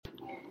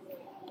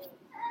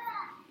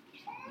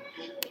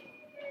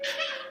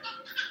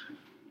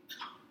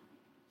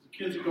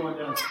Kids are going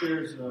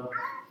downstairs. In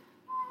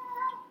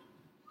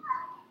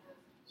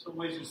some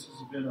ways, this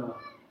has been a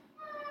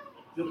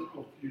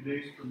difficult few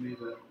days for me,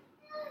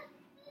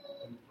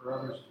 and for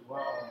others as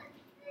well.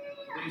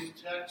 Today's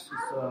text is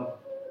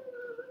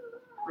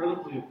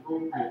incredibly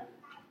appropriate,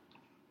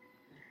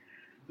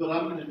 but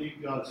I'm going to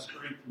need God's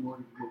strength in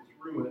order to get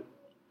through it.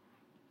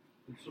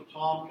 And so,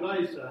 Tom, can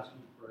I just ask you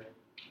to pray?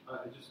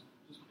 I just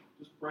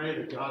pray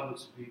that God would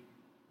speak.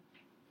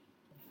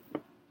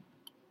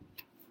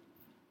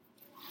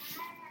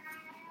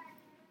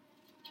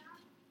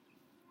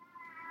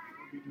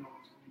 We know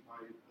it's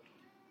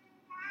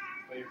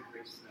by your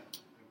grace that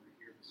we're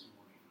here this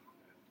morning,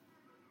 that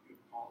you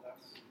have called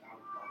us out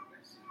of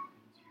darkness and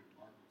into your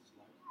marvelous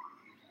light.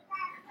 You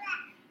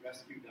have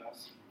rescued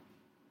us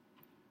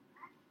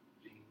from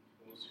being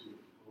those who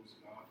oppose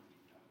God.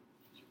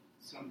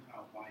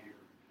 Somehow, by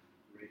your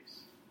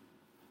grace,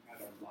 had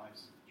our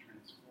lives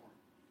transformed.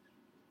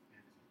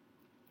 And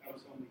that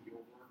was only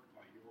your work,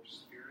 by your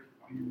Spirit,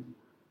 by your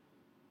word.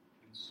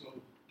 And so,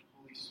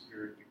 Holy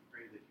Spirit, we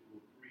pray that you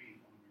will breathe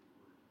on your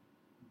word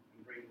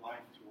and bring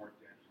life to our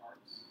dead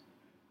hearts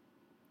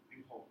and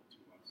new hope to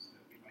us,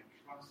 that we might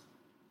trust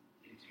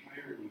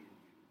entirely in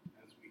you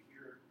as we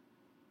hear,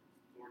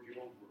 Lord,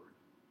 your word.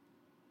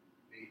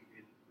 May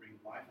it bring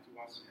life to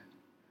us and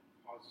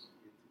cause it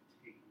to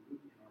take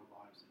root in our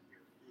lives and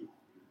bear fruit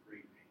for your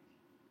great name.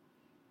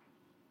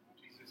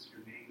 Jesus,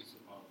 your name is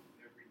above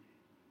every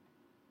name.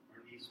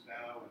 Our knees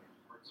bow and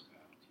our hearts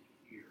bow to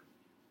hear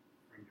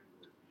from your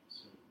word.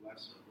 So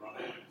bless our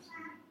brother as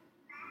he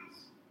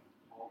is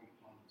called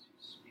upon to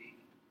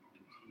speak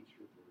and teach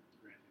your word.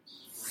 Grant him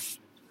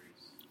strength and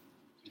grace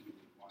to do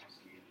it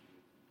wisely and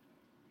with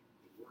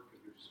the work of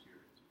your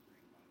Spirit to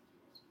bring life to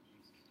us. In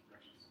Jesus'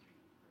 precious name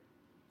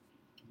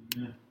we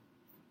pray. Amen.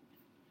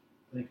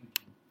 Thank you,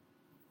 Tom.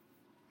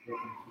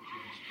 Welcome to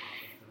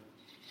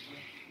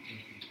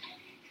Thank you.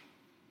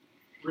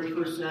 We're in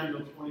 1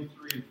 Samuel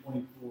 23 and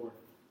 24.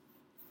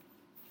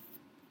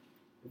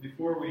 But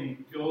before we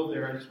go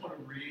there, I just want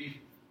to read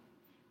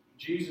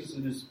Jesus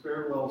in his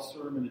farewell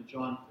sermon in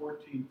John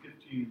 14,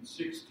 15, and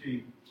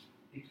 16.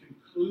 He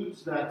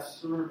concludes that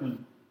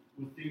sermon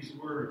with these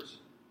words.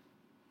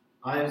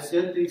 I have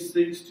said these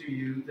things to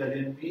you, that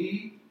in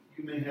me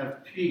you may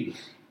have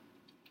peace.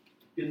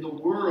 In the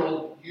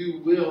world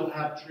you will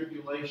have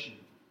tribulation.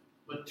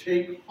 But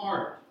take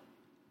heart,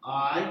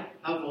 I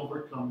have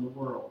overcome the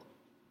world.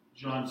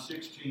 John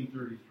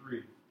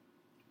 16:33.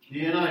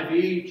 The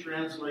NIV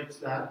translates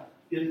that,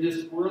 in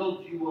this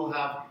world you will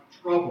have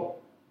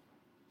trouble.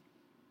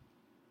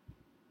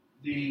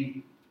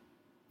 The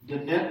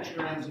net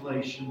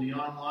translation, the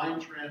online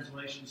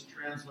translations,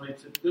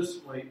 translates it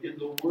this way. In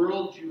the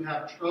world you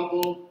have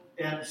trouble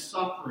and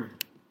suffering.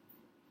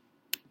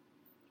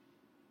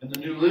 And the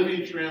New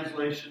Living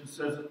Translation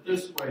says it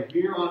this way.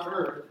 Here on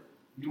earth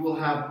you will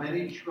have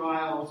many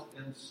trials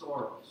and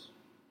sorrows.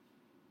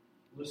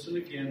 Listen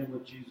again to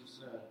what Jesus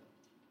said.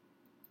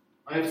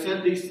 I have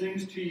said these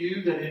things to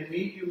you, that in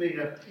me you may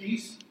have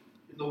peace.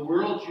 In the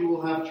world you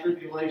will have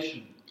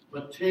tribulation.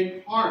 But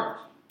take heart,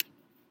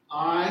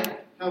 I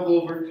have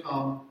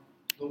overcome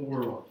the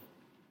world.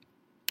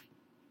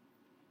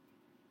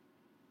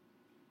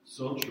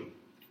 So true.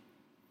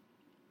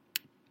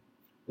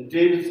 That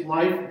David's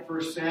life in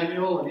 1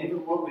 Samuel, and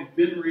even what we've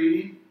been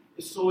reading,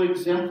 so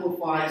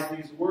exemplifies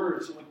these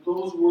words. So with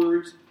those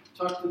words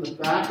tucked in the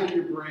back of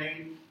your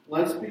brain,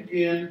 let's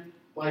begin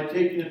by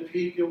taking a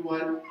peek at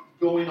what's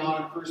going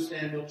on in 1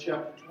 Samuel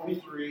chapter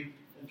 23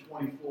 and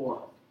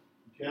 24.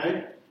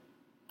 Okay?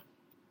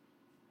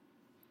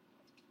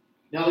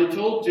 Now they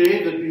told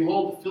David,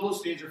 behold, the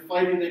Philistines are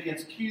fighting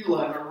against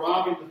Keilah and are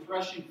robbing the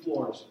threshing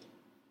floors.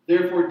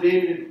 Therefore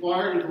David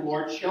inquired of the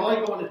Lord, shall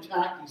I go and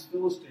attack these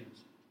Philistines?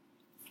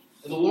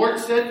 And the Lord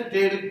said to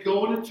David,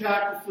 go and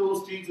attack the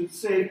Philistines and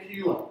save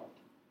Keilah.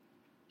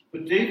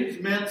 But David's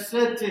men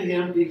said to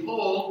him,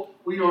 behold,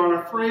 we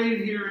are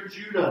afraid here in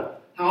Judah.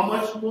 How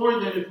much more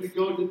then if we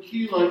go to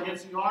Keilah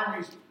against the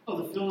armies of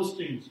the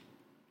Philistines?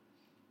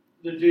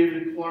 Then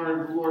David inquired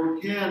of the Lord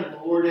again, and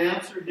the Lord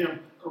answered him,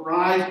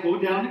 arise, go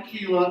down to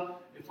Keilah,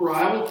 for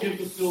I will give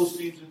the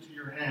Philistines into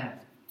your hand.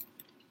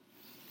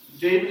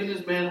 David and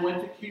his men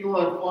went to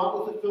Keilah and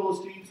fought with the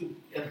Philistines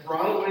and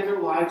brought away their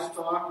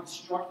livestock and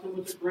struck them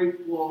with a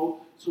great blow.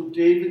 So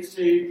David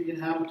saved the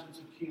inhabitants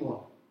of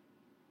Keilah.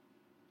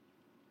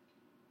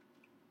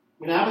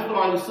 When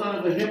Abiathar the son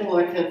of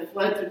Ahimelech had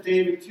fled to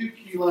David to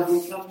Keilah,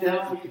 he had come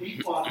down with an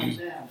ephod in his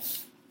hand.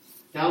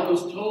 Now it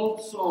was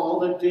told Saul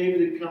that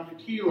David had come to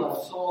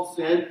Keilah. Saul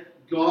said,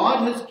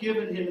 God has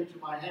given him into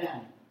my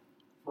hand,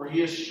 for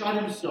he has shut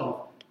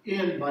himself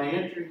in by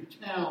entering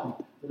the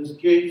town that has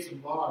gates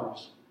and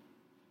bars.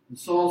 And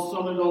Saul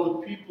summoned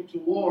all the people to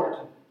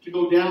war to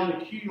go down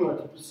to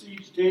Keilah to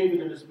besiege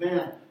David and his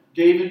men.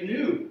 David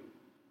knew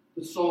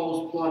that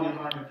Saul was plotting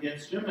harm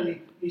against him,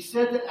 and he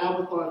said to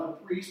Abiathar the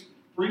priest,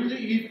 bring the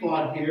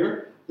ephod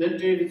here. Then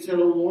David said,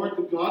 O Lord,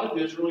 the God of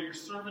Israel, your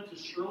servant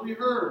has surely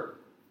heard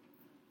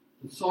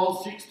that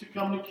Saul seeks to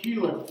come to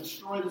Keilah to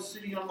destroy the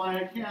city on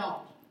my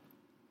account.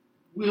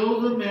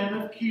 will the men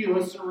of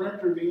Keilah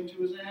surrender me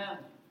into his hand?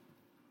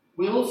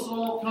 Will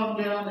Saul come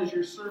down as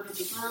your servant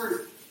has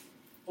heard?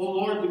 O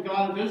Lord, the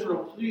God of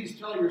Israel, please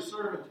tell your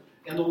servant.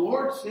 And the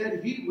Lord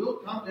said, he will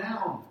come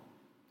down.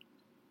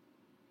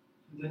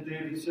 And then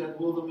David said,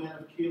 will the men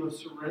of Keilah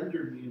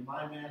surrender me and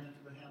my man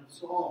into the hand of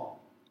Saul?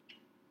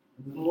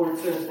 And the Lord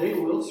said, they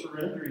will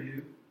surrender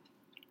you.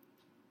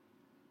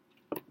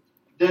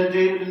 Then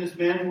David and his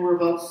men, who were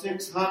about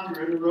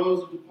 600,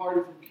 arose and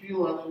departed from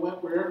Keilah, and they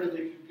went wherever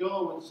they could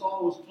go. When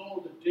Saul was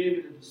told that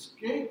David had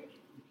escaped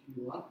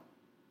from Keilah,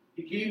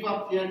 he gave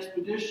up the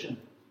expedition.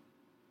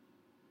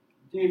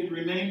 David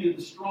remained in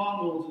the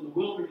strongholds in the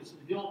wilderness, in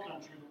the hill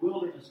country, in the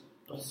wilderness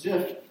of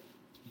Ziph.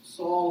 And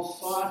Saul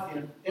sought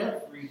him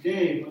every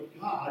day,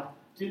 but God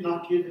did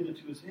not give him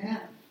into his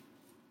hand.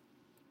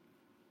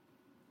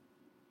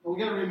 Well,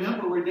 we've got to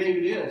remember where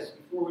David is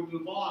before we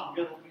move on.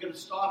 We've got to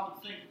stop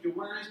and think, okay,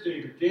 where is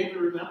David? David,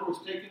 remember, was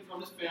taken from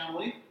his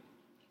family.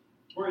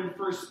 According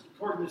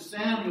to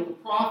Samuel, the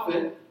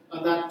prophet,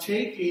 that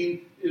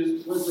taking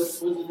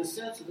was in a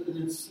sense of an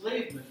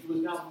enslavement. He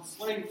was now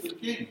enslaved to the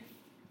king.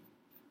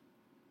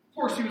 Of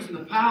course, he was in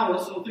the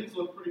palace, so things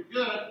look pretty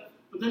good.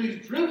 But then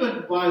he's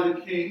driven by the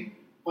king,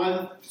 by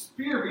the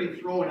spear being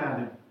thrown at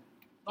him.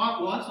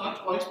 Not once,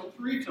 not twice, but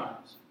 3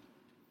 times.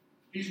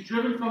 He's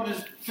driven from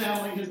his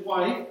family, his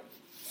wife.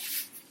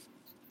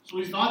 So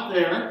he's not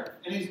there,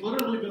 and he's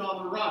literally been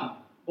on the run.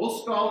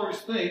 Most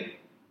scholars think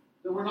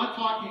that we're not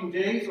talking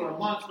days or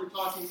months, we're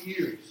talking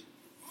years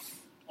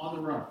on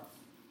the run.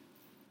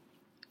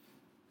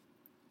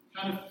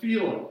 Kind of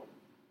feel it.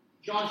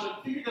 Josh, I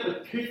think you got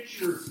a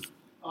picture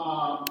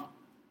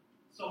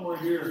somewhere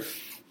here.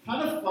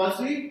 Kind of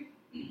fuzzy.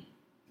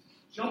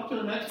 Jump to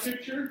the next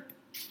picture.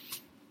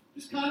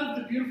 Just kind of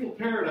the beautiful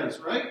paradise,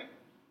 right?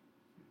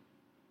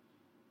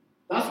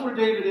 That's where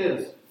David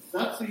is.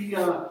 That's the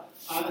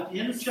at the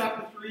end of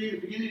chapter 3, the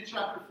beginning of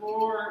chapter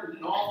 4,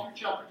 and all through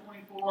chapter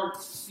 24,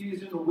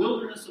 he's in the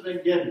wilderness of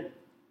En-Gedi.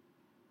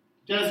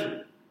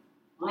 Desert.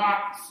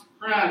 Rocks,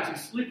 crags.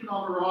 He's sleeping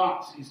on the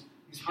rocks.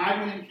 He's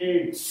hiding in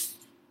caves.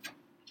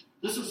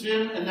 This is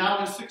him, and now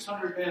his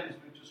 600 men, as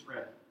we just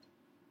read.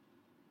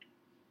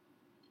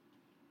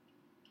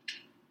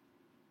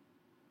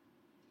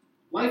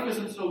 Life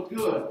isn't so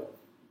good.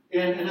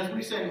 And as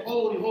we say,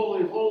 holy,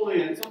 holy,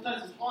 holy, and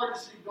sometimes it's hard to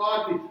see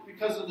God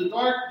because of the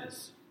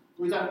darkness.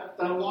 There's that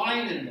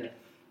line in there.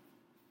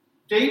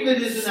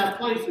 David is in that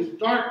place, there's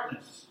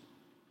darkness.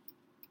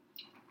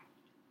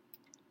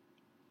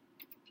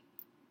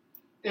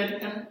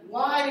 And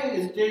why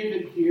is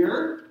David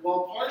here?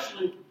 Well,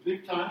 partially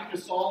big time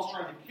because Saul's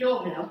trying to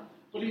kill him,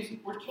 but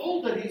we're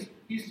told that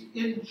he's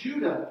in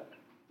Judah.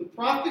 The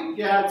prophet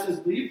Gad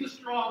says, leave the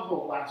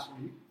stronghold last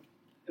week,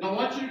 and I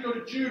want you to go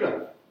to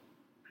Judah.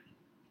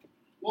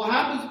 Well, it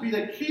happens to be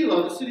that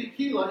Keilah, the city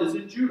Keilah, is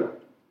in Judah.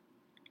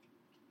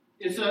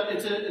 It's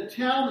a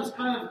town that's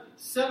kind of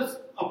set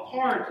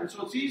apart, and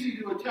so it's easy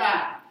to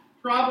attack.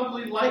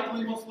 Probably,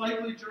 likely, most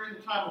likely during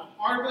the time of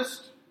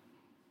harvest.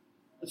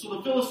 And so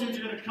the Philistines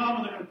are going to come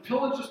and they're going to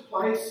pillage this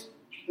place.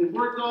 They've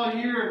worked all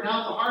year, and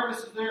now the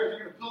harvest is there, and they're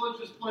going to pillage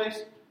this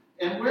place.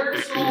 And where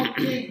is Saul the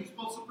king who's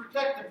supposed to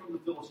protect them from the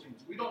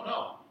Philistines? We don't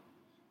know.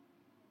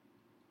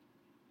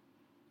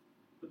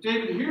 But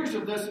David hears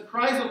of this and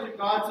cries out to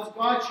God, says,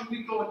 God, should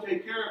we go and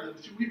take care of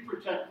them? Should we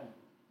protect them?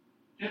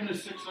 Him and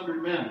his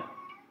 600 men.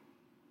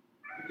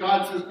 But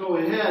God says, go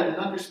ahead. And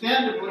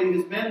understandably,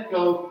 his men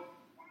go,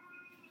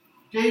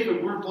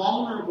 David, we're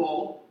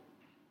vulnerable.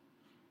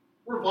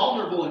 We're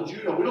vulnerable in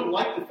Judah. We don't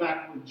like the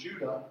fact we're in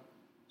Judah.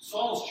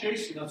 Saul's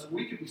chasing us, and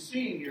we could be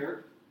seen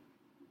here.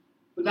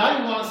 But now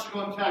he wants to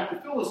go and attack the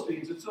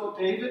Philistines. And so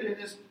David,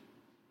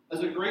 as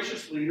a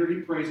gracious leader,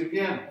 he prays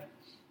again.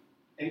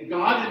 And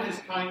God, in his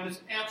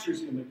kindness,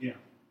 answers him again.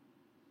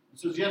 And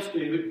says, yes,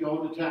 David,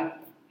 go and attack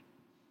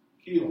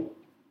Keilah.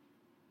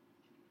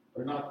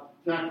 Or not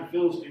attack the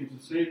Philistines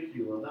and save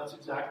Keilah. That's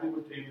exactly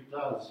what David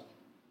does.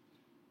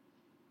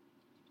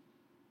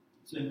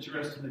 It's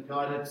interesting that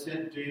God had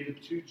sent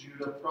David to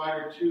Judah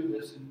prior to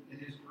this, and in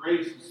his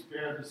grace he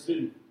spared the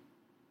city.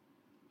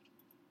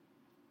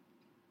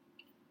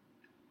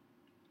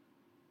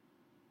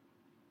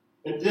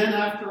 And then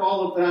after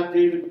all of that,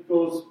 David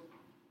goes,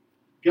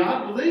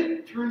 God, will they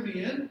turn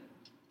me in? And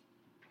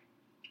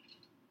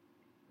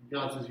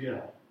God says,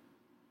 yeah.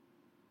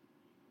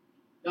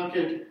 Now,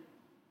 okay,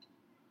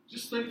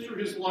 just think through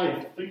his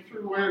life. Think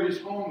through where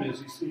his home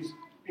is.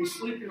 He's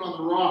sleeping on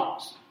the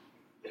rocks.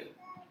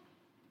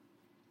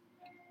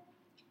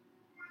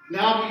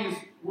 Now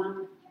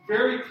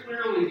very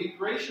clearly, he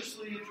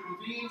graciously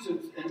intervenes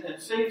and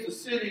saves the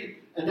city,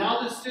 and now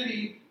the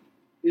city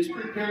is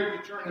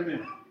prepared to turn him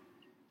in.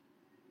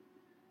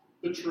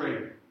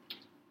 Betrayed.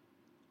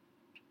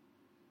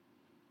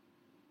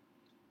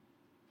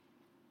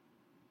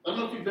 I don't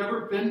know if you've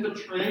ever been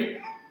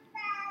betrayed,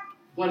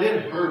 but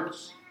it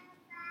hurts.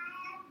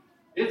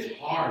 It's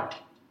hard.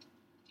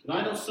 And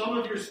I know some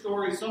of your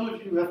stories, some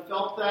of you have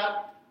felt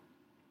that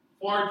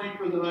far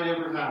deeper than I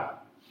ever have.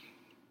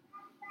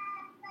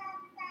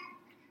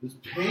 It's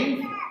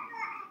painful.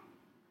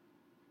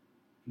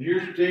 And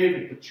here's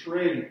David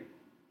betrayed.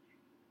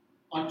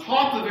 On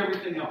top of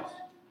everything else.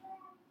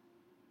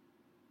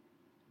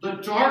 The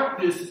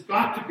darkness has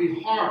got to be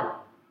hard.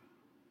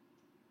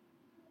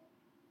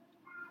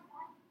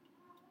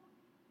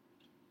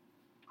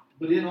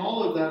 But in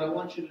all of that, I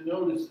want you to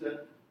notice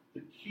that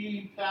the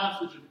key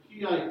passage, or the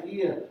key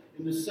idea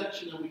in this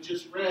section that we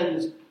just read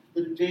is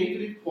that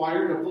David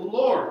inquired of the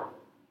Lord.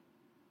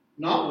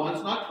 Not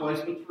once, not twice,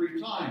 but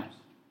 3 times.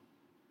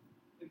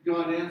 And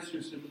God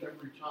answers him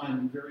every time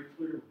and very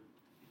clearly.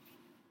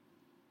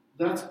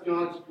 That's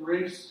God's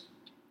grace.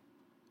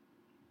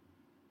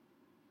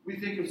 We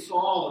think of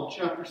Saul in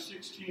chapter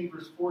 16,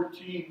 verse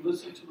 14.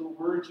 Listen to the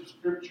words of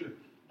Scripture.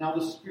 Now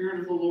the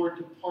Spirit of the Lord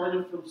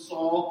departed from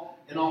Saul,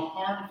 and a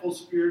harmful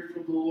spirit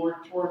from the Lord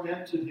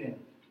tormented him.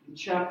 In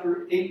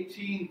chapter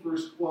 18,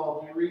 verse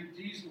 12, we read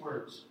these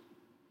words.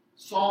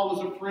 Saul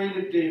was afraid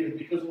of David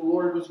because the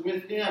Lord was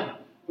with him,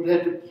 but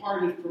had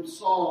departed from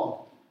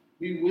Saul.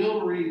 We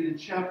will read in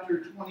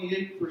chapter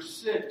 28, verse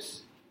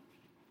 6.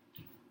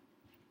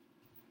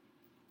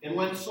 And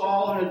when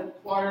Saul had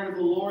inquired of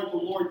the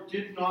Lord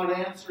did not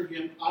answer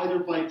him either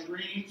by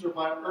dreams or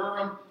by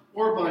Urim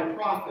or by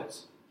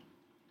prophets.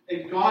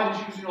 And God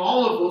is using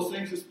all of those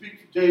things to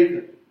speak to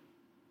David.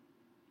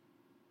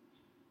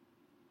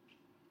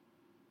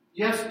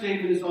 Yes,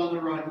 David is on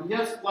the run.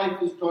 Yes,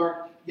 life is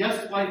dark.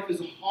 Yes, life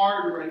is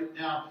hard right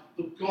now.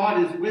 But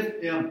God is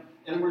with him.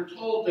 And we're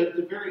told that at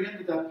the very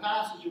end of that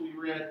passage that we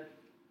read,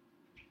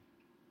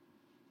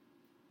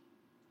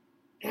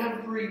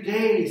 every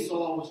day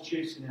Saul was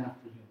chasing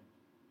after him.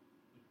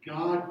 But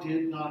God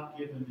did not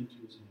give him into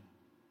his hand.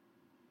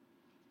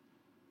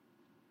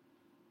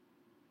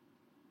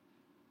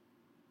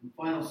 The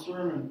final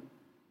sermon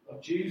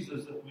of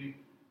Jesus that we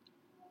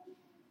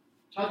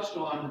touched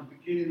on at the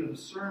beginning of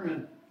the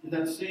sermon, in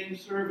that same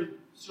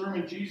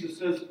sermon, Jesus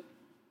says,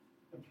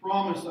 I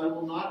promise I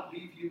will not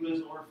leave you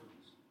as orphans.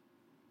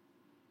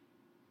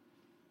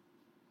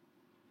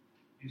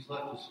 He's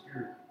left His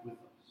Spirit with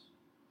us.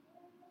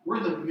 We're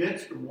in the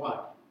midst of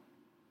what?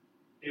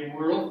 A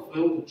world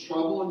filled with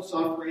trouble and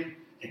suffering,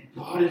 and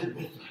God is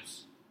with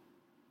us.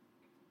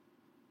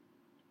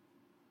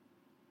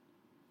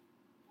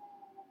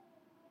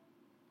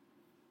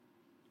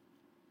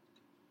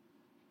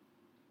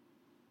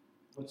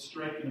 What's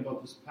striking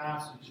about this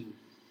passage in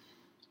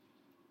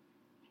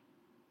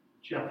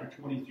chapter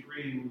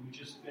 23, when we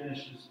just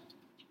finished, is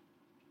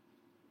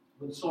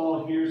when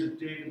Saul hears that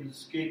David has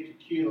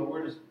escaped to Keilah,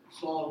 where does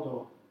Saul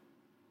go?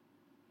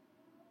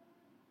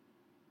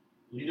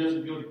 Well, he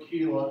doesn't go to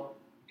Keilah.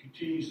 He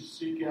continues to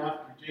seek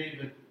after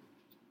David.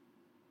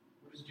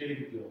 Where does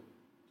David go?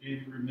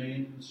 David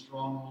remained in the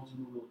strongholds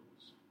in the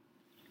wilderness.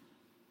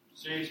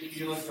 Says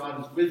Keilah,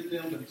 God is with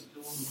them, but he's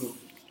still in the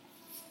wilderness.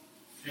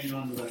 Hang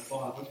on to that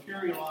thought. Let's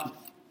carry on.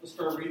 Let's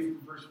start reading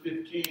from verse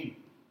 15.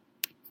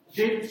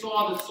 David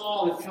saw that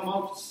Saul had come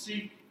out to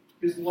seek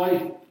his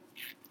life.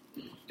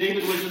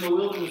 David was in the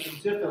wilderness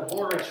in Ziph at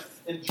Horesh,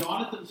 and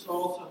Jonathan,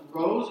 Saul's son,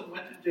 rose and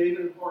went to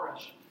David at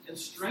Horesh, and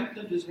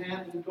strengthened his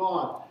hand in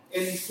God.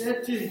 And he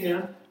said to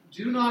him,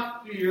 Do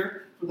not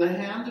fear, for the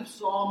hand of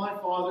Saul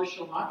my father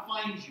shall not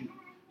find you.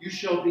 You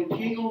shall be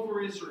king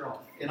over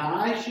Israel, and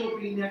I shall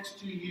be next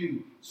to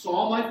you.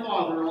 Saul my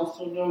father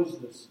also knows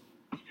this.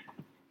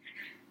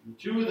 The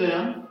 2 of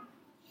them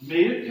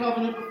made a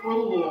covenant before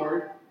the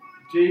Lord.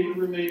 David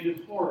remained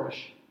in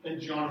Horesh,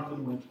 and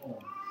Jonathan went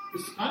home.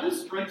 This kind of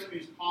strikes me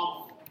as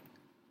comical.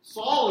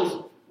 Saul is,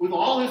 with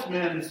all his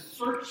men, is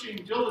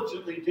searching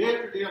diligently day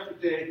after day after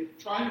day,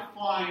 trying to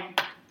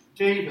find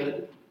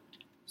David,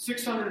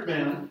 600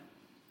 men,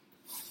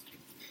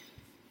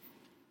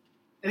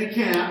 and he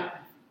can't.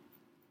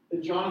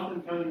 And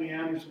Jonathan kind of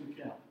meanders from the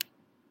camp.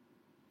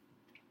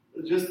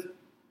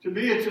 To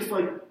me, it's just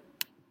like,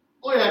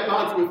 oh yeah,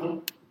 God's with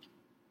him.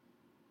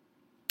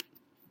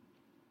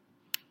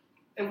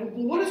 And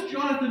what does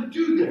Jonathan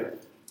do there?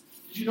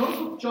 Did you notice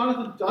what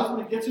Jonathan does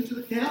when he gets into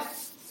the camp?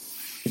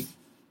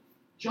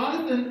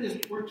 Jonathan is,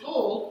 we're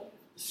told,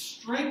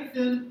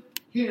 strengthened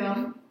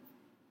him.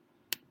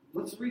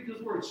 Let's read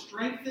those words.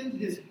 Strengthened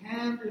his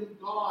hand in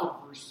God,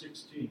 verse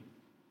 16.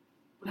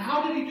 But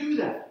how did he do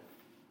that?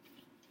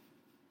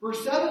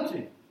 Verse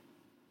 17.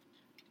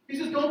 He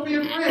says, don't be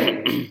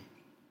afraid.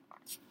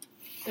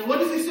 And what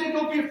does he say?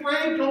 Don't be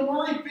afraid. Don't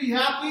worry. Be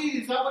happy.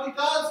 Is that what he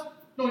does?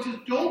 No, he says,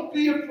 don't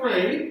be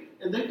afraid.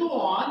 And then go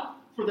on.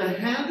 For the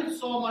hand of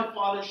Saul my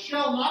father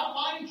shall not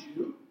find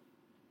you.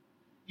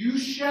 You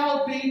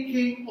shall be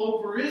king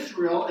over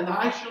Israel, and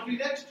I shall be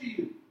next to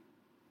you.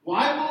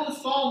 Why will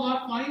Saul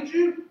not find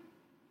you?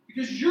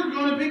 Because you're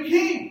going to be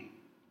king.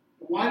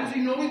 But why does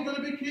he know he's going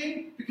to be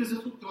king? Because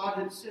that's what God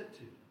had said to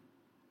him.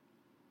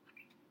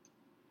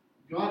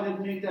 God had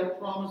made that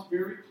promise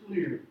very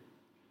clear.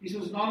 He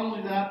says, not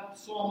only that,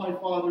 Saul my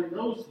father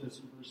knows this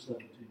in verse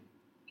 17.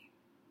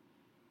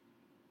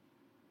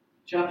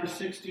 Chapter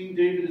 16,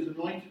 David is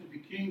anointed to be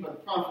king by the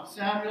prophet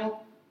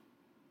Samuel.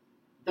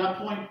 At that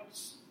point,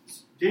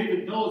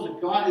 David knows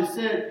that God has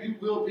said, you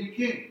will be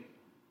king.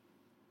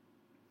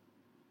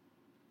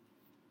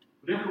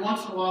 But every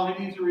once in a while,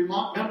 he needs to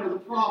remember the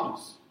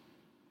promise.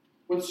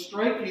 what's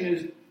striking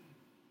is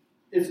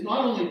it's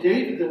not only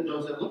David that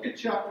knows that. Look at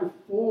chapter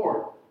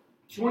 4,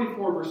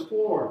 24, verse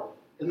 4.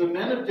 And the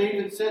men of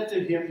David said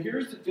to him,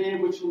 here's the day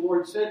which the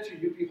Lord said to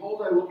you,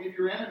 behold, I will give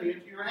your enemy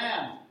into your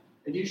hand,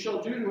 and you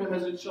shall do to him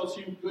as it shall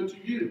seem good to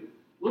you.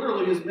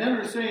 Literally, his men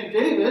are saying,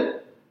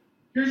 David,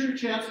 here's your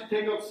chance to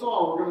take out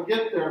Saul. We're going to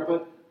get there.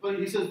 But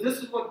he says, this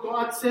is what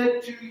God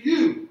said to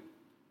you.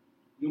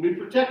 You'll be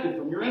protected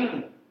from your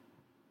enemy.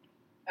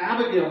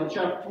 Abigail in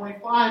chapter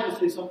 25 will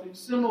say something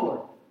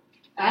similar.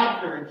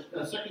 Abner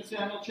in 2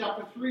 Samuel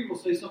chapter 3 will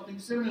say something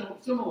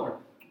similar.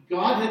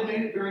 God had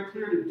made it very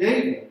clear to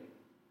David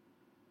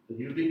that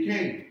he would be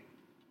king.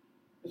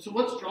 And so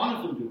what's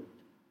Jonathan doing?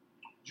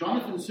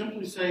 Jonathan's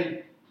simply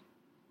saying,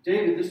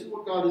 David, this is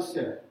what God has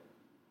said.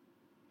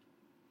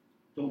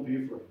 Don't be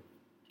afraid.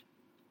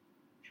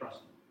 Trust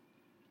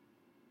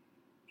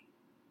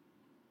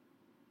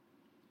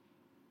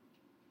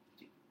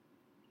me.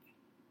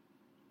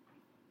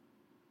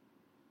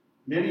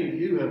 Many of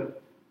you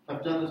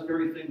have done this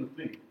very thing with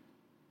me.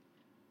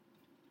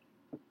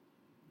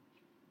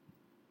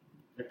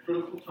 At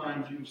critical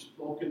times, you've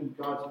spoken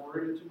God's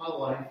word into my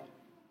life.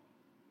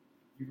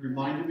 You've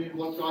reminded me of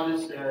what God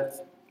has said,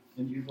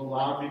 and you've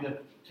allowed me to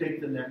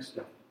take the next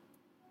step.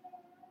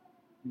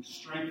 You've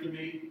strengthened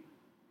me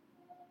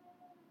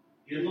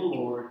in the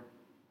Lord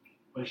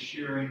by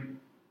sharing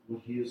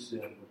what He has said,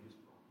 what He has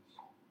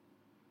promised.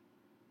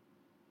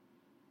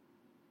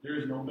 There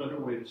is no better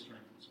way to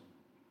strengthen someone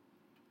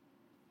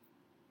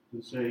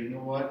than say, you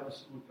know what, this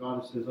is what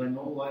God says. I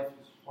know life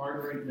is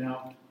hard right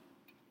now,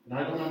 and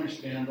I don't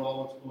understand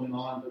all what's going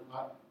on,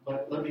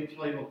 but let me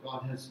tell you what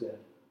God has said.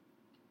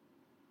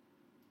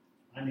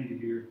 I need to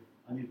hear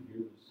this.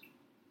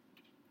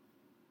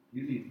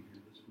 You need to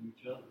hear this from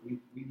each other. We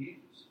need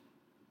this.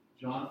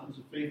 Jonathan's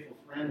a faithful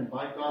friend, and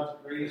by God's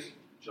grace,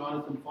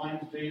 Jonathan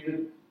finds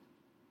David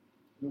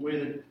in a way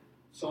that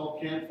Saul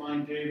can't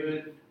find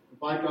David. But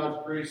by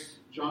God's grace,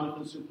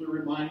 Jonathan simply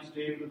reminds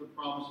David of the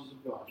promises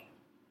of God.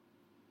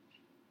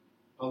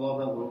 I love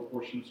that little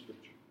portion of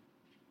Scripture.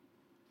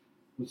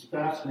 What's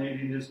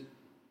fascinating is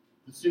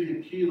the city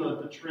of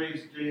Keilah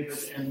betrays David,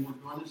 and we're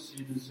going to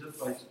see the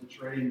Ziphites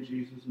betraying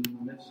Jesus. And in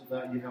the midst of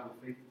that, you have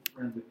a faithful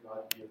friend that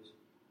God gives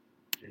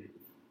David.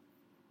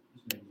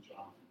 His name is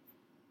Jonathan.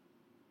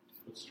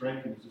 What's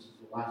striking is this is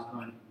the last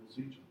time he will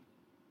see Jonathan.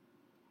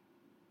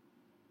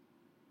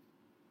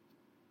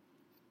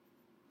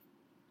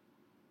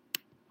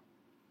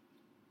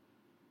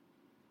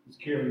 Let's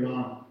carry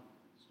on.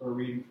 Start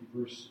reading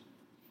from verse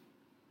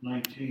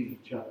 19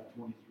 of chapter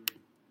 23.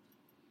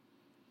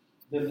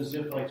 Then the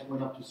Ziphites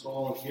went up to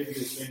Saul at Gibeah,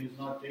 saying, is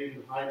not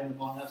David hiding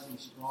among us in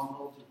the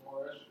strongholds of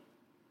Horesh,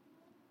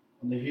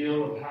 on the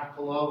hill of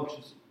Hachilah, which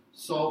is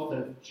south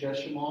of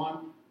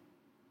Jeshimon?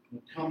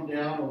 Come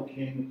down, O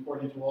king,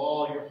 according to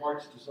all your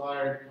heart's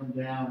desire to come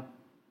down.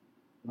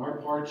 And our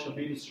part shall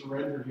be to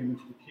surrender him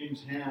into the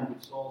king's hand.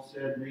 But Saul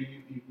said, may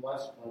you be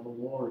blessed by the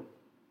Lord,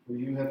 for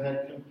you have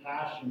had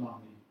compassion on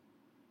me.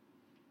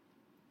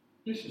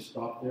 We should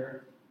stop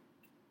there.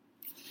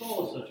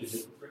 Saul is such a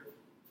hypocrite.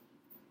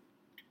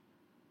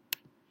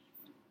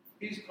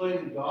 He's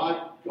claiming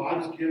God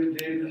has given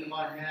David into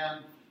my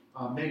hand.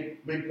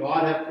 May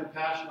God have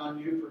compassion on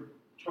you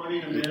for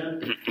turning him in.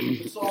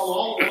 But Saul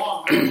all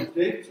along knows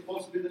David's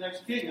supposed to be the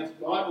next king. That's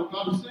what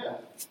God has said.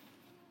 It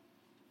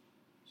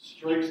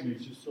strikes me.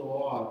 It's just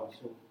so odd,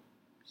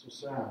 so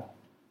sad.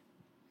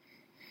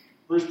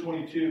 Verse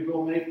 22,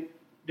 go make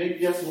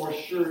yet more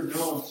sure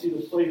known, see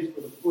the place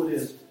where the foot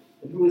is,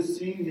 and who has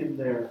seen him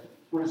there.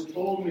 For it has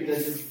told me that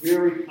he is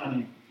very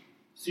cunning.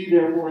 See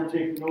therefore and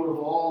take note of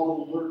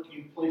all the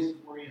lurking places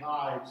where he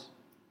hides.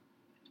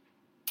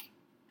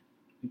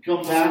 And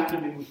come back to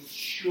me with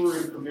sure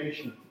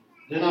information.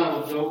 Then I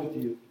will go with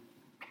you.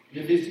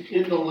 And if he's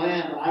in the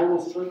land, I will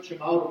search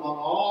him out among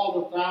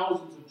all the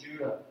thousands of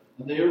Judah.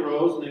 And they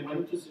arose and they went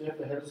into Ziph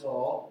ahead of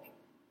Saul.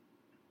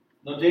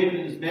 Now David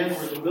and his men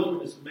were in the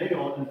wilderness of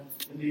Maon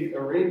in the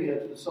Arabia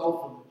to the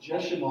south of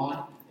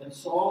Jeshimon. And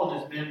Saul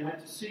and his men went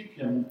to seek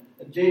him.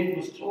 And David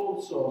was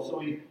told so. So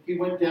he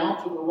went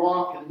down to the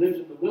rock and lived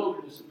in the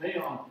wilderness of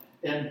Maon.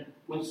 And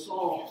when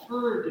Saul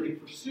heard that he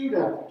pursued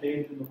after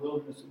David in the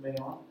wilderness of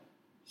Maon,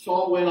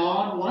 Saul went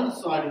on one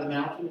side of the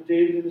mountain, and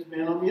David and his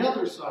men on the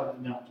other side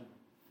of the mountain.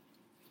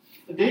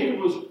 And David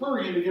was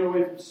hurrying to get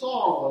away from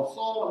Saul, as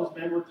Saul and his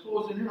men were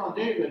closing in on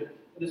David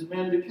and his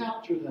men to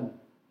capture them.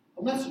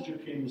 A messenger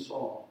came to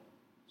Saul,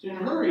 saying,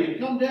 hurry and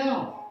come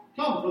down.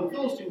 Come, for the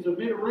Philistines have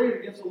made a raid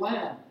against the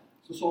land.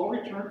 So Saul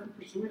returned from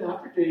pursuing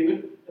after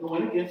David and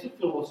went against the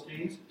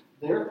Philistines.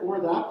 Therefore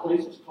that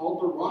place is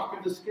called the Rock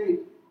of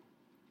Escape.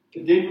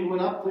 And David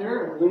went up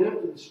there and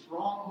lived in the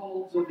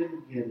strongholds of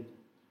En-gedi.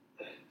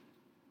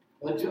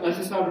 I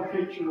just have a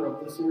picture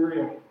of this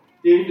area.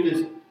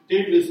 David's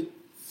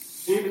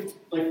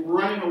like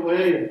running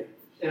away,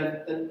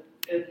 and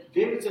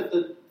David's at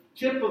the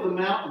tip of the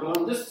mountain, but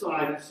on this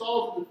side, and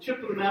Saul's at the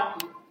tip of the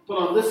mountain, but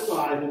on this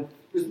side, and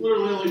there's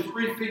literally only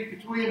 3 feet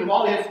between them.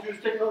 All he has to do is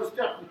take another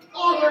step,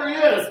 and there he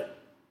is.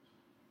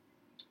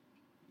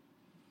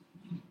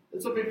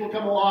 And some people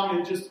come along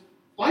and just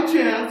by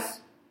chance,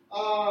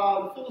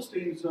 the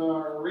Philistines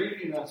are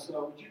raiding us.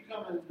 Would you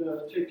come and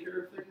take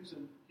care of things?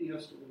 And he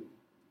has to leave.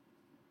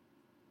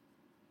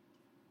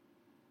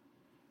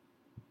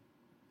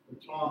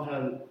 Tom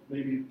had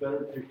maybe a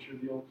better picture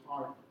of the old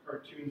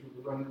cartoons with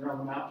the running around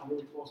the mountain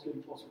really close,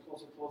 getting closer,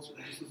 closer, closer,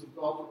 just as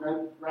about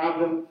to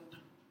grab them.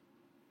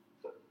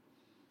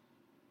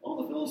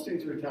 All the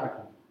Philistines are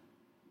attacking.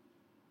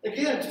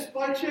 Again, just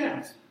by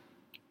chance.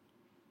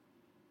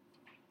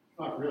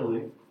 Not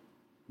really.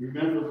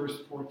 Remember verse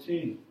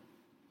 14.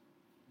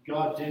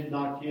 God did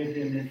not give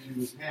him into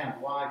his hand.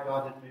 Why?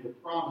 God had made a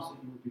promise that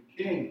he would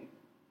be king.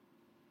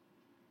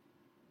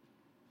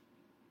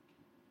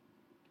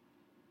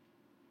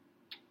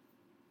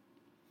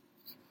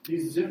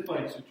 These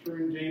Ziphites who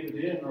turned David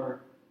in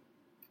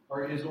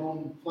are his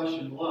own flesh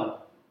and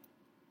blood.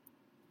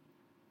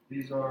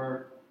 These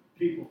are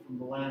people from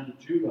the land of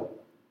Judah.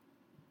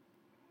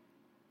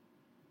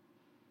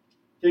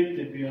 Think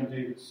they'd be on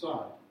David's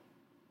side.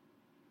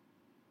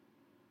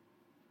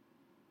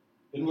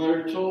 And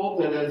we're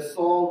told that as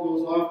Saul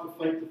goes off to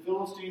fight the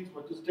Philistines,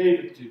 what does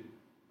David do?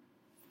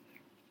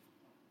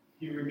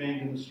 He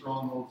remained in the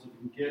strongholds of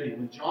En-gedi.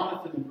 When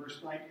Jonathan in verse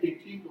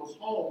 18 goes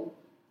home,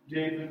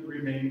 David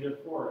remained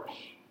at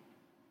Horesh.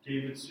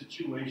 David's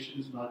situation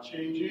is not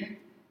changing.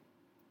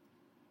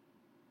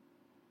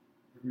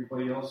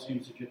 Everybody else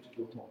seems to get to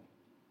go home.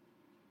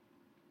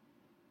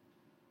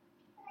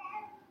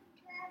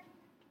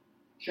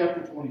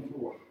 Chapter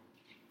 24.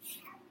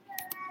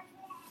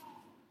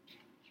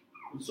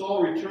 When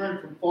Saul returned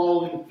from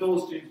following the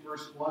Philistines,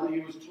 verse 1, he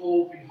was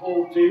told,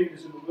 "Behold, David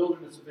is in the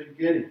wilderness of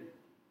En-gedi."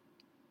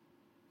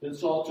 Then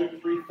Saul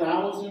took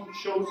 3,000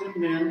 chosen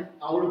men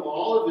out of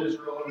all of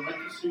Israel and went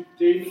to seek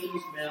David and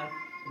his men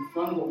in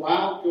front of the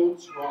wild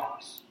goats'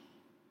 rocks.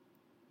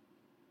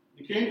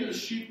 He came to the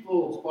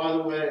sheepfolds by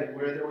the way,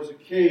 where there was a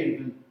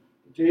cave, and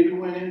David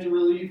went in to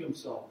relieve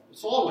himself.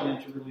 Saul went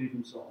in to relieve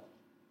himself.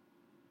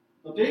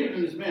 Now David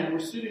and his men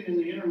were sitting in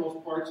the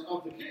innermost parts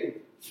of the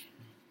cave.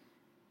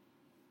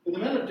 And the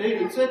men of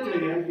David said to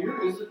him, "Here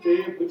is the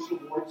day of which the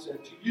Lord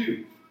said to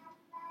you,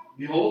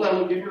 Behold, I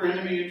will give your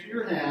enemy into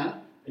your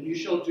hand, and you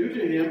shall do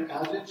to him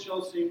as it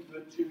shall seem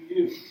good to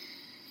you."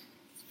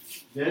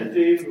 Then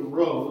David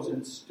arose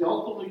and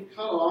stealthily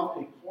cut off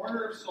a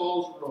corner of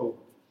Saul's robe.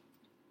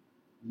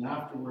 And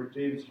afterward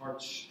David's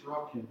heart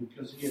struck him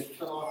because he had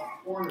cut off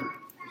a corner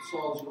of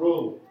Saul's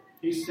robe.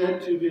 He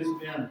said to his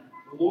men,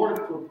 "The Lord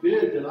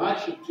forbid that I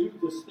should do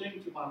this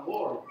thing to my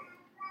Lord,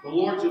 the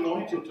Lord's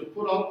anointed, to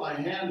put out my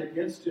hand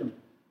against him,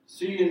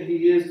 seeing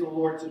he is the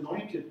Lord's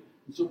anointed."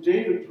 And so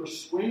David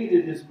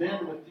persuaded his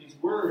men with these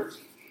words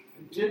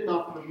and did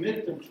not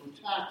permit them to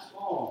attack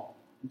Saul.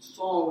 And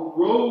Saul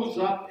rose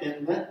up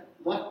and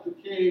left the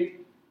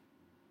cave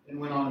and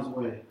went on his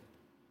way.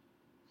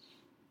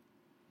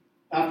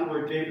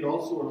 Afterward, David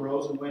also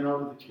arose and went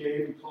out of the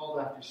cave and called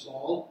after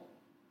Saul,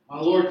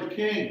 "My Lord the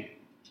king."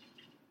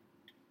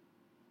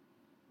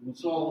 When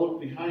Saul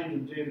looked behind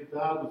him, David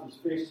bowed with his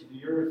face to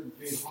the earth and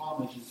paid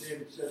homage. And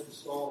David said to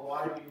Saul,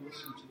 "Why do you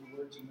listen to the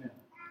words of men?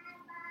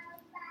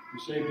 You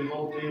say,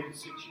 Behold, David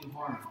seeks you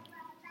harm.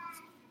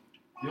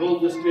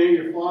 Behold, this day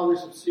your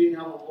fathers have seen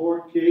how the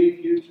Lord gave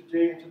you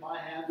today into my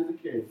hand in the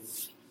cave.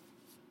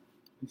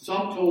 And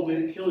some told me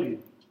to kill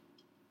you,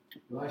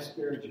 but I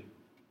spared you.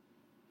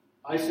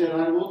 I said,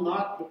 I will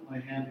not put my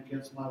hand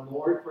against my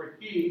Lord, for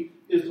he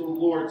is the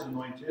Lord's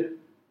anointed.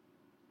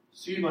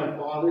 See, my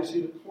father,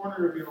 see the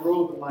corner of your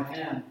robe in my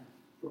hand.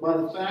 For by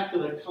the fact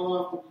that I cut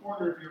off the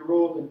corner of your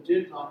robe and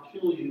did not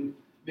kill you,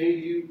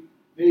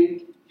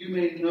 you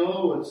may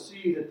know and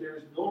see that there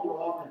is no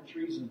wrong or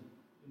treason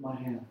in my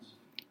hands.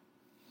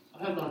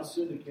 I have not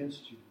sinned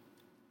against you,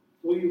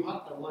 though you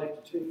hunt my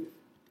life to take it.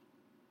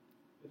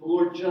 May the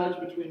Lord judge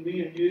between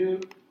me and you.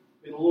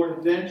 May the Lord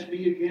avenge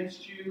me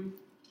against you,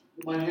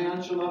 that my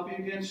hand shall not be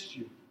against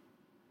you.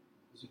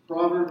 As the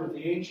proverb of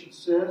the ancient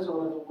says, out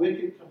of the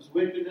wicked comes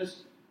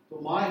wickedness,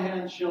 but my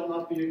hand shall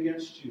not be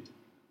against you.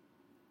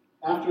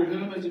 After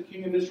whom has the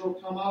king of Israel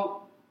come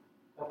out?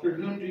 After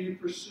whom do you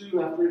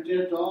pursue? After a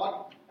dead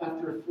dog?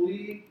 After a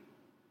flea?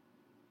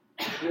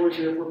 The Lord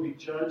therefore be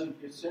judge and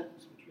give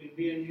sentence between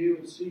me and you,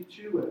 and see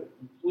to it,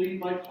 and plead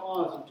my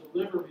cause, and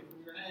deliver me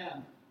from your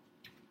hand.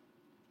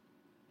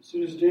 As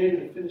soon as David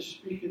had finished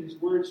speaking these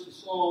words to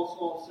Saul,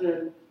 Saul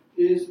said,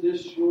 Is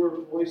this your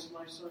voice,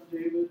 my son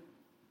David?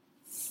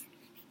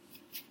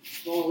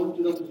 Saul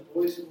lifted up his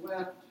voice and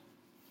wept.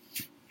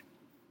 He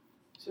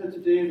said to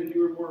David,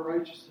 You are more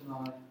righteous than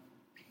I,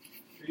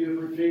 for you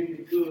have repaid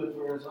me good,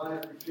 whereas I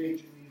have repaid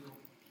you evil.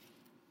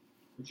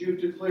 But you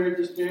have declared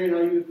this day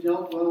how you have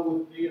dealt well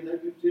with me, and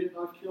that you did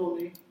not kill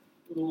me,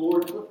 for the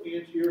Lord put me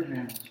into your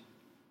hands.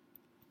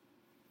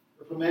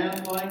 For if a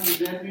man finds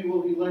his enemy,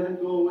 will he let him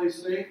go away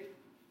safe?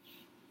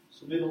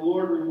 So may the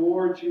Lord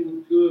reward you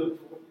with good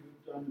for what you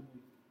have done to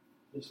me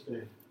this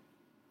day.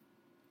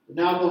 But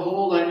now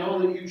behold, I know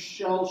that you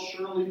shall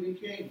surely be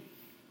king,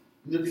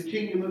 and that the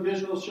kingdom of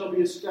Israel shall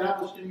be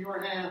established in your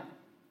hand.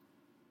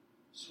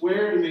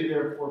 Swear to me,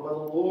 therefore, by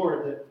the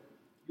Lord, that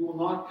you will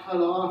not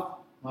cut off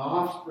my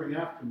offspring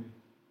after me,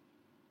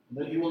 and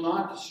that you will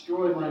not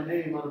destroy my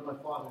name out of my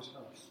father's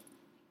house.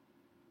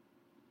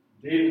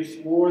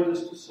 David swore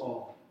this to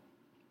Saul.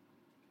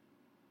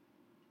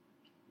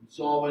 And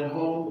Saul went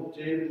home, but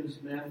David and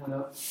his men went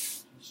up to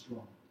the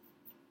stronghold.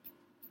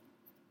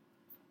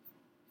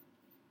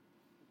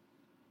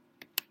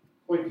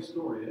 Quite the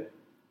story, eh?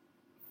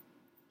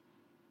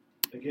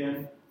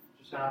 Again,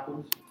 just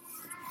happens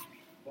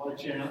by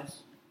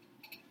chance.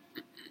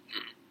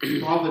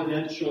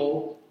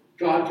 Providential,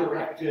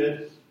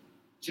 God-directed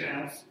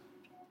chance.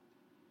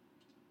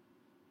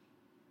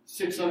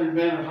 600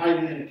 men are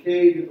hiding in a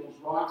cave in those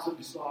rocks that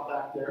we saw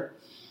back there.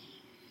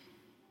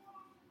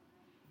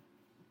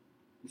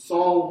 And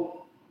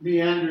Saul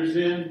meanders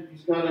in.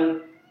 He's got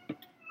to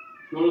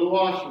go to the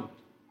washroom.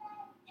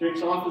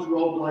 Takes off his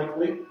robe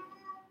lightly.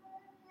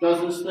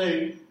 Does his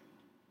thing.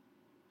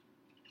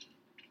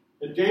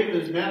 And David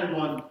and his men are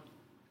going,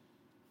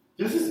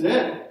 this is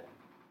it.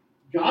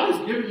 God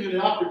has given you the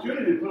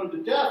opportunity to put him to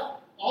death.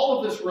 All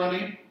of this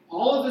running,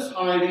 all of this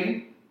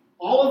hiding,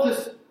 all of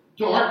this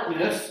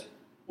darkness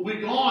will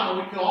be gone,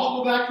 and we can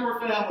all go back to our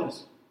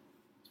families.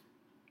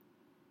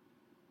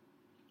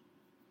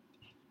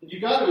 And you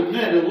got to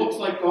admit, it looks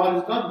like God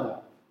has done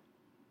that.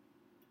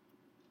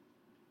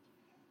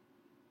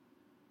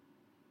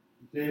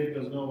 David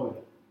goes, no way.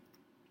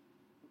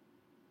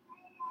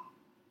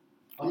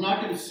 I'm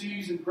not going to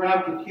seize and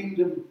grab the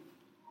kingdom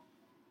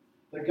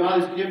that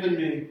God has given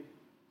me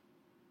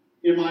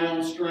in my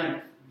own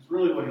strength. Is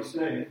really what he's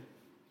saying.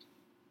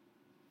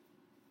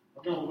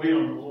 I'm going to wait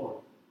on the Lord.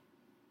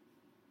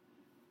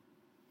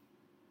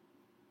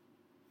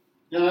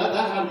 Now,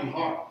 that had to be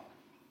hard.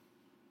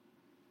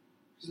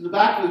 Because in the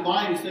back of his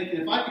mind, he's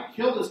thinking, if I could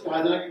kill this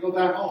guy, then I could go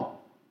back home.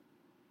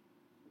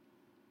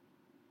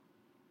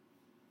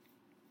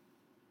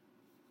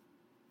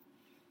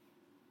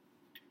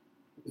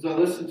 As I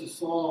listen to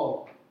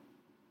Saul,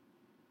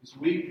 he's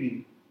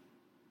weeping.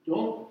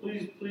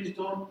 Please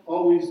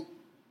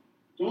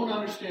don't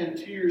understand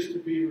tears to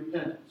be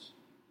repentance.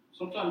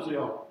 Sometimes they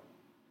are.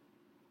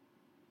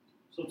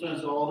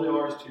 Sometimes all they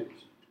are is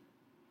tears.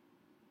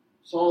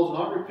 Saul's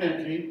not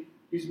repenting.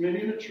 He's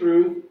admitting the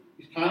truth.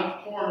 He's kind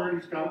of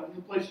cornered. He's got in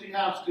the place he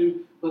has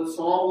to. But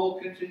Saul will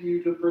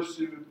continue to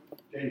pursue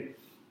David.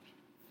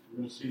 We're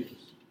going to see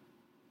this.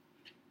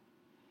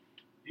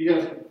 He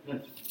hasn't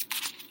repented.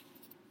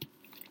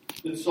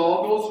 Then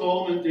Saul goes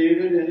home, and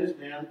David and his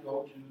men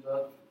go to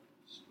the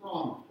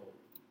stronghold.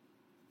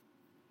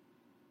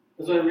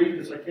 As I read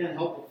this, I can't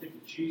help but think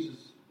of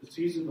Jesus as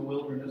he's in the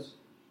wilderness.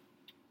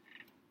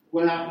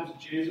 What happens to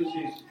Jesus?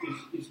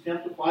 He's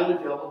tempted by the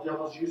devil. The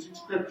devil's using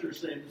Scripture,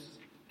 saying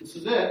this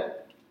is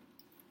it.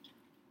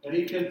 And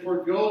he can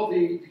forego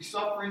the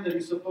suffering that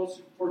he's supposed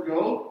to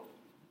forego.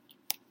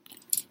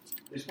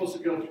 He's supposed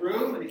to go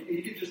through, and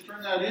he can just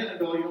turn that in and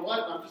go, you know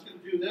what, I'm just going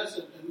to do this.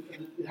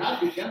 And it had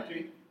to be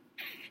tempting.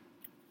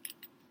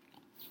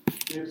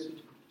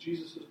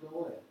 Jesus says, no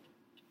way.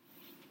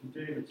 And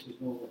David says,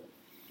 no way.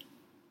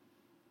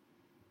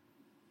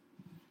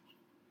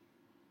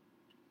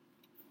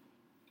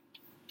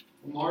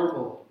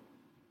 Marvel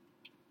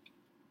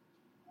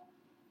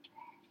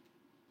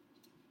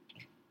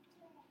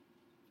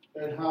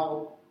at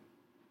how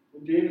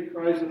when David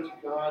cries out to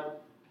God,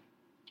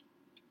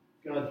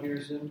 God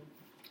hears him.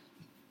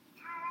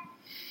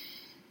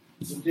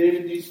 When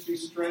David needs to be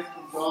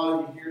strengthened from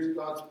God, he hears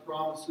God's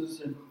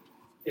promises.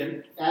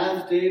 And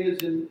as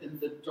David's in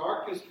the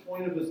darkest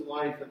point of his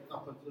life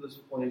up until this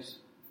place,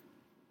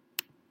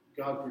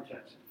 God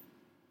protects him.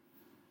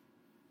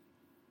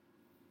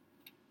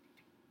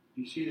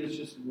 You see this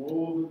just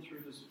woven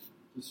through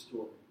this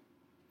story.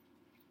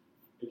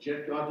 But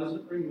yet God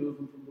doesn't remove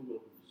him from the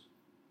wilderness.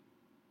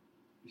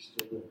 He's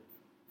still there.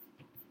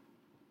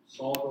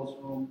 Saul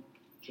goes home.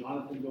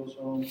 Jonathan goes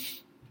home.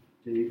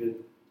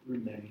 David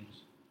remains in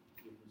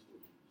his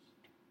wilderness.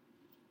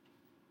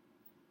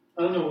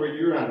 I don't know where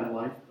you're at in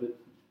life, but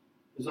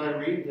as I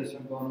read this,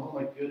 I'm going, oh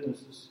my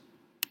goodness,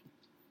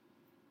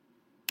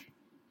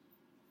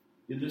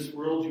 in this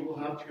world you will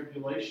have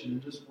tribulation.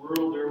 In this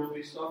world there will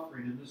be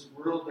suffering. In this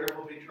world there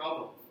will be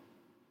trouble.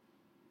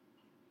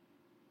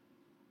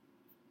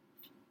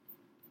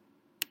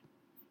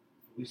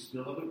 But we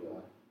still have a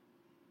God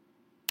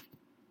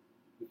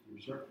who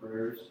hears our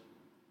prayers,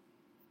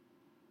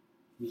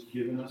 who's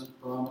given us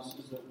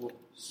promises that will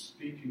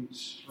speak and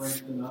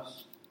strengthen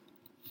us,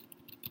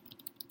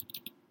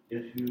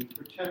 and who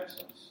protects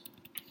us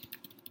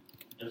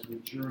as we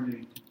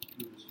journey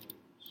through this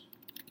wilderness.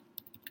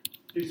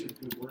 These are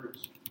good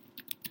words.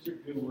 These are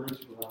good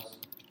words for us.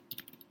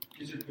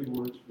 These are good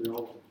words for the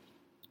elder.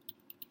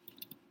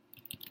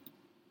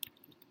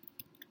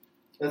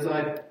 As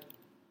I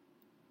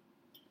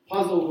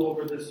puzzled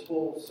over this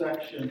whole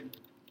section,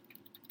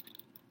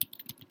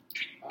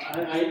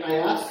 I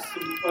asked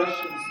some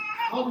questions.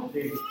 How did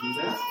David do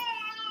that?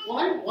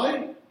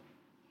 Why?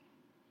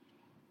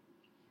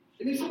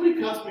 I mean, somebody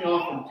cuts me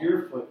off on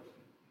Deerfoot.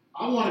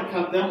 I want to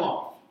cut them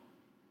off.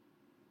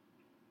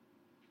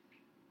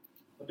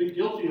 I've been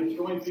guilty of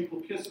throwing people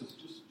kisses,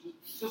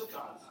 just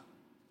cause.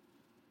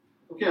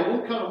 Okay, I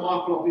won't cut them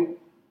off, but I'll be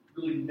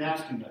really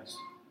nasty nice.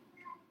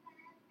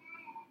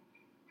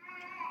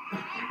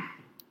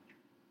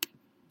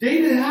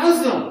 David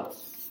has them.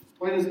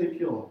 Why doesn't he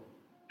kill them?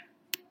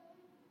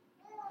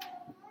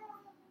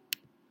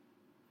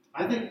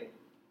 I think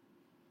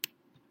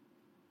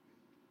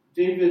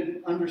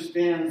David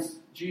understands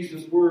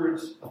Jesus'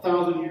 words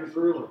 1,000 years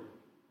earlier.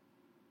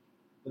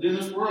 But in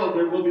this world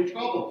there will be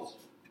troubles.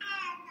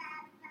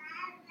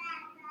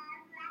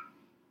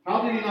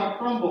 How did he not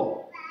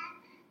crumble?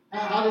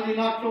 How did he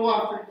not go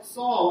after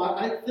Saul?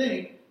 I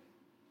think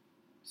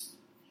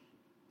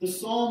the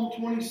Psalm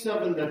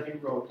 27 that he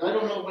wrote, I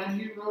don't know when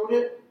he wrote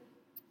it,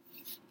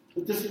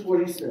 but this is what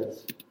he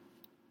says.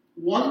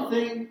 One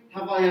thing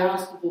have I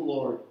asked of the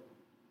Lord,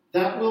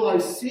 that will I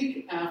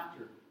seek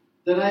after,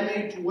 that I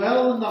may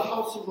dwell in the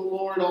house of the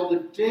Lord all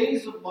the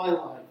days of my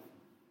life,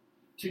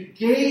 to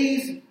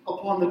gaze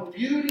upon the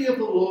beauty of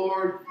the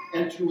Lord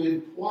and to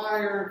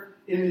inquire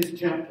in his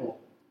temple.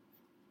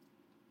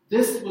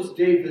 This was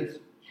David's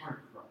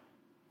heart cry.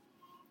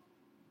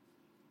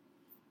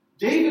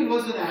 David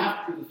wasn't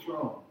after the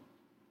throne.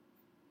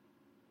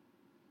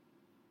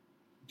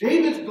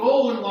 David's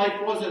goal in life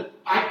wasn't,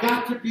 I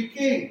got to be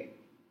king.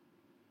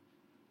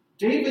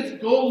 David's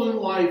goal in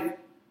life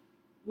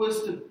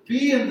was to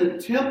be in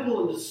the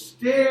temple and to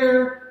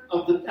stare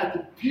at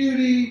the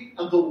beauty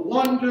and the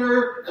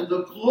wonder and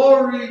the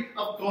glory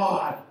of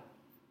God.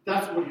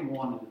 That's what he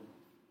wanted.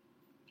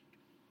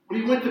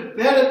 When he went to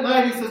bed at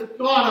night, he says,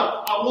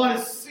 God, I want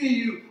to see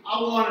you.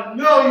 I want to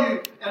know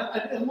you.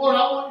 And Lord,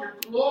 I want your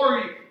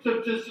glory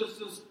to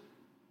just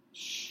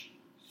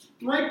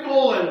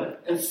sprinkle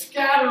and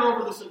scatter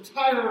over this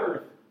entire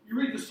earth. You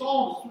read the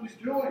Psalms, that's what he's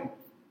doing.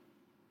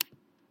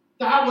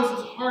 That was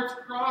his heart's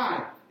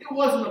cry. It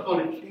wasn't about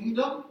a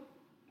kingdom.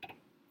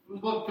 It was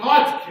about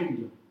God's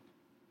kingdom.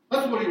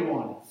 That's what he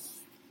wanted.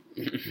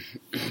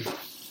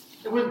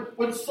 And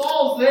when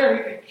Saul's there,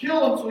 he could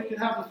kill him so he could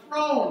have the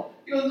throne.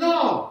 He goes,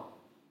 no.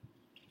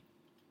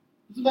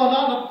 It's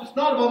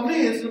not about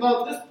me. It's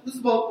about this. This is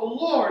about the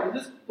Lord.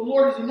 And the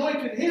Lord has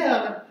anointed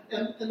him,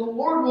 and the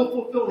Lord will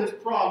fulfill his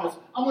promise.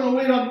 I'm going to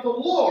wait on the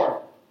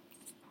Lord.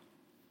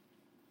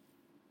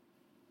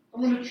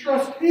 I'm going to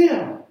trust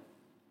him.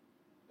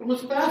 It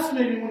was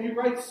fascinating when he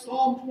writes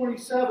Psalm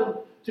 27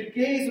 to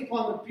gaze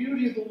upon the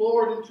beauty of the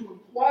Lord and to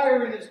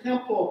inquire in his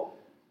temple.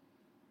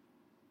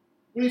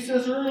 When he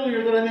says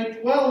earlier that I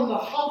may dwell in the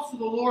house of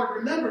the Lord,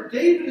 remember,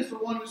 David is the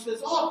one who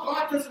says, oh,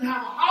 God doesn't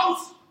have a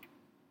house.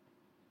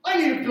 I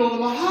need to build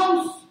him a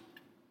house.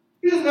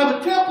 He doesn't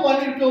have a temple. I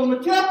need to build him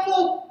a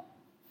temple.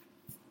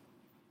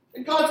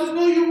 And God says,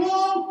 no, you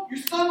won't.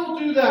 Your son will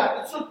do that.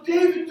 And so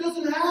David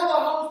doesn't have a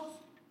house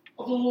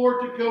of the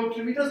Lord to go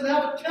to. He doesn't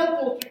have a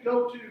temple to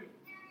go to.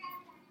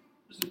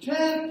 There's a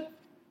tent.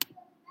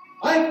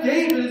 I think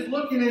David is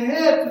looking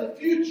ahead to the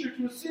future,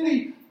 to a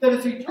city that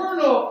is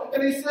eternal.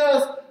 And he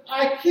says,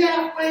 I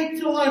can't wait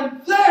till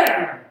I'm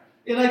there.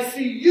 And I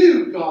see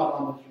you, God,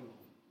 on the throne.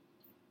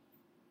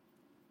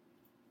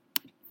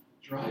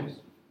 Drives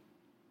him.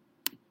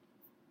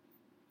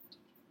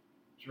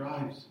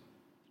 Drives him.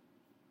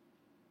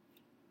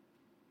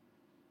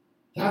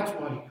 That's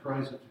why he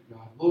cries out to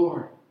God,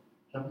 Lord,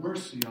 have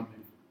mercy on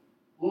me.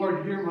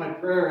 Lord, hear my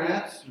prayer,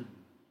 answer me.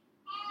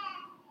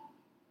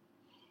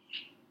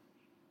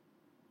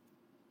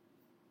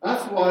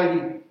 That's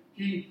why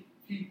he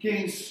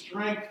gains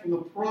strength from the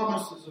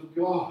promises of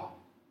God.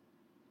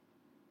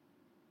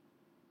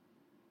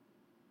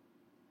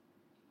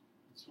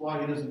 That's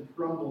why he doesn't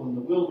crumble in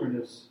the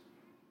wilderness.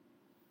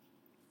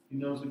 He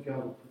knows that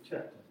God will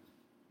protect him.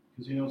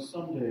 Because he knows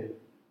someday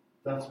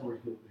that's where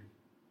he'll be.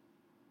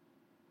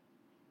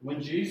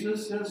 When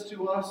Jesus says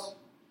to us,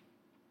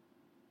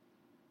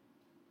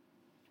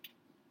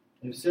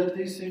 I've said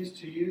these things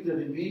to you that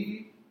in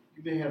me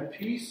you may have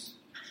peace.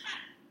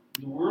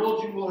 In the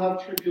world you will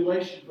have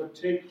tribulation, but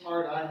take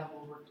heart, I have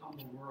overcome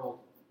the world.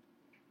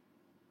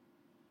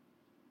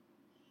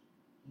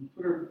 And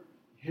put her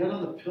head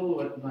on the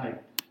pillow at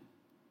night.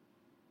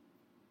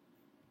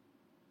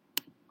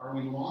 Are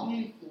we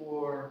longing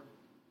for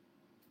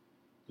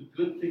the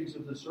good things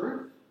of this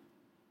earth?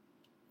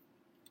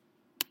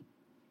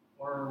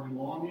 Or are we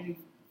longing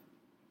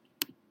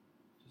to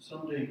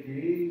someday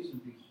gaze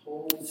and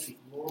behold the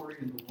glory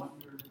and the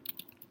wonder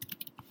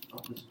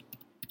of this God?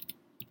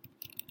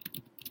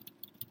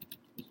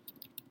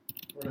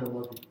 Lord, I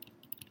love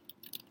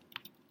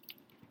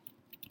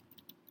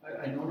you.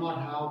 I know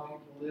not how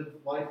people live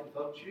life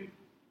without you.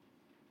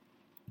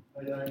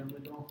 I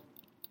really don't.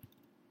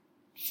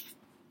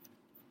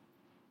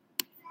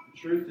 The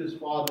truth is,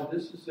 Father,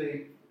 this is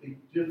a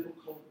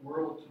difficult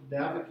world to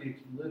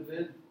navigate and live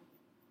in.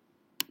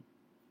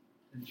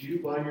 And you,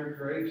 by your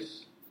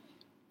grace,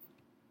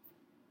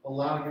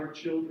 allow your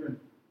children,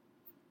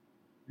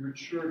 your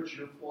church,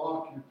 your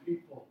flock, your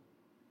people,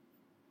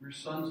 your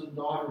sons and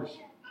daughters,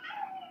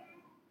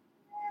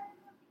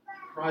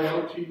 cry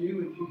out to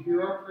you, and you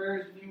hear our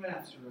prayers and you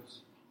answer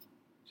us.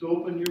 To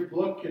open your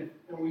book and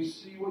we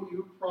see what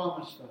you have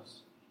promised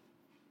us.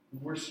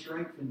 And we're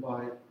strengthened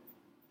by it.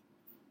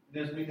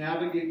 And as we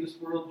navigate this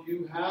world,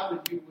 you have and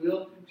you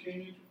will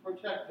continue to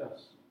protect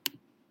us.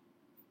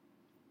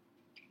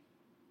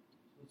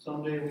 But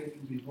someday we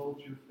can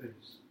behold your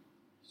face,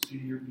 see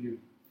your beauty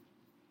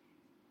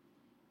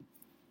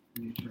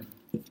in eternity.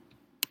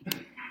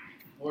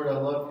 Lord, I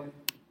love you.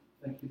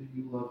 Thank you that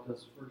you loved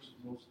us first,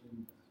 most,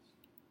 and best.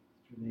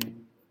 In your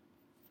name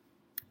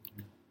we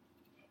pray.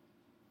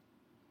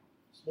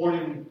 This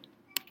morning,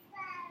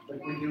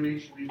 like we do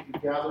each week, we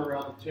gather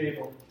around the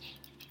table.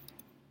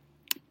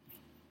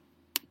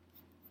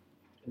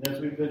 And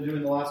as we've been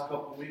doing the last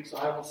couple of weeks,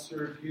 I will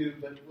serve you.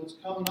 But let's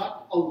come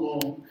not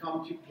alone,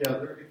 come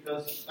together,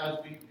 because as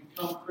we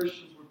become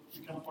Christians, we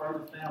become part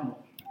of the family.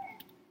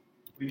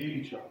 We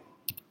need each other.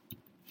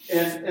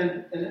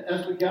 And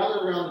as we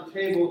gather around the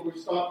table, we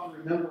stop to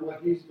remember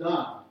what he's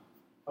done.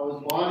 How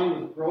his body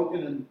was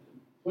broken and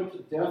put to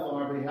death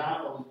on our behalf.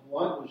 How his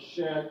blood was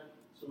shed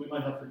so we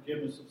might have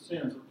forgiveness of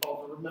sins. We're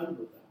called to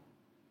remember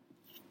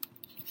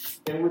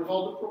that. And we're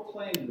called to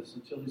proclaim this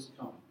until he's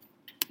coming.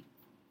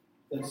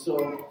 And so,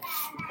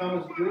 we come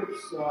as groups.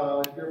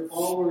 If you're a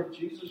follower of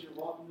Jesus, you're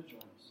welcome to join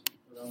us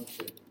around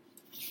the table.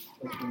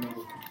 Let's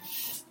remember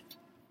that.